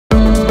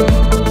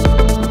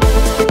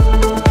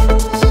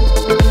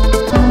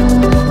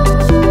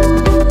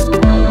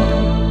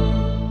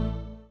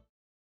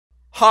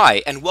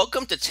Hi, and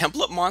welcome to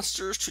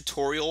TemplateMonster's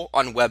tutorial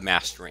on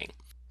webmastering.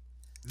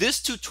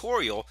 This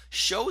tutorial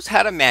shows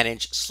how to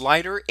manage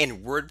slider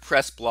and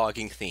WordPress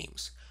blogging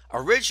themes.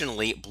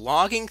 Originally,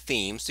 blogging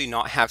themes do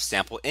not have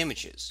sample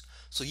images,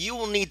 so you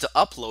will need to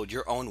upload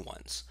your own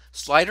ones.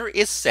 Slider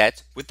is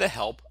set with the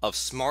help of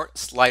Smart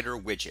Slider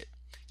Widget.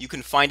 You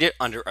can find it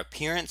under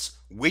Appearance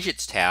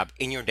Widgets tab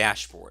in your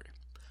dashboard.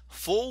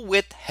 Full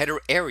width header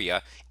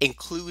area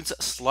includes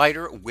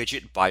slider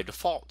widget by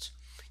default.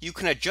 You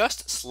can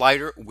adjust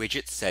slider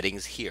widget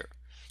settings here.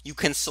 You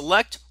can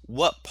select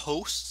what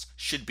posts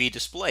should be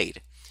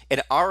displayed.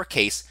 In our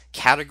case,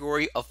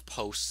 category of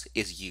posts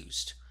is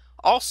used.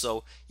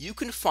 Also, you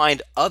can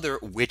find other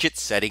widget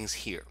settings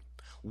here.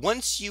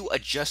 Once you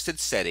adjusted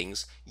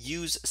settings,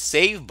 use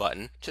Save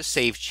button to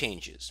save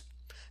changes.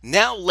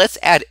 Now let's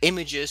add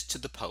images to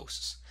the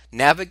posts.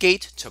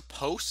 Navigate to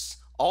Posts,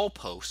 All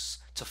Posts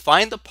to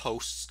find the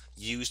posts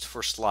used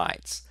for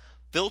slides.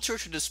 Filter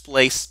to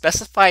display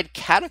specified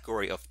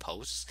category of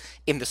posts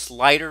in the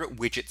slider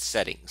widget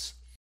settings.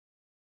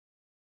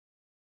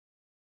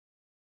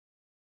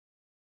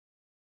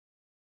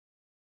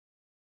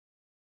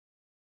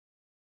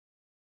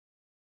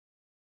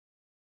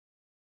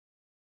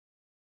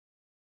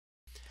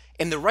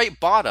 In the right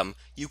bottom,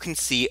 you can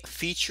see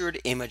Featured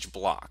Image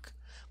Block.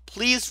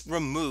 Please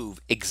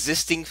remove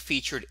existing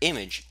featured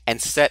image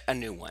and set a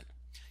new one.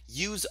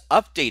 Use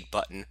Update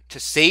button to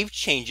save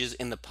changes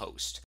in the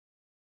post.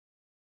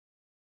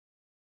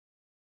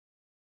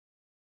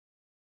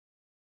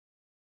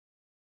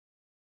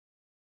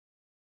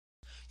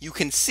 You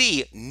can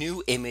see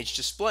new image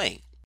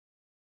displaying.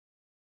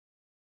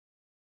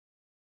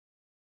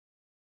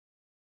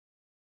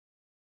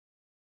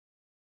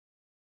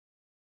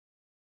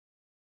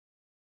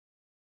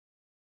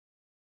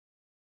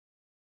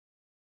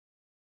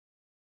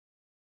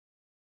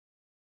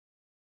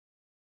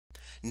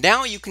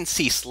 Now you can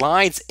see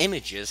slides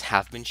images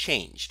have been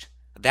changed.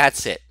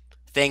 That's it.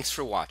 Thanks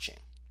for watching.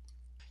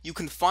 You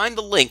can find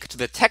the link to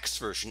the text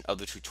version of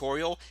the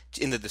tutorial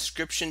in the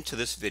description to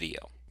this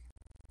video.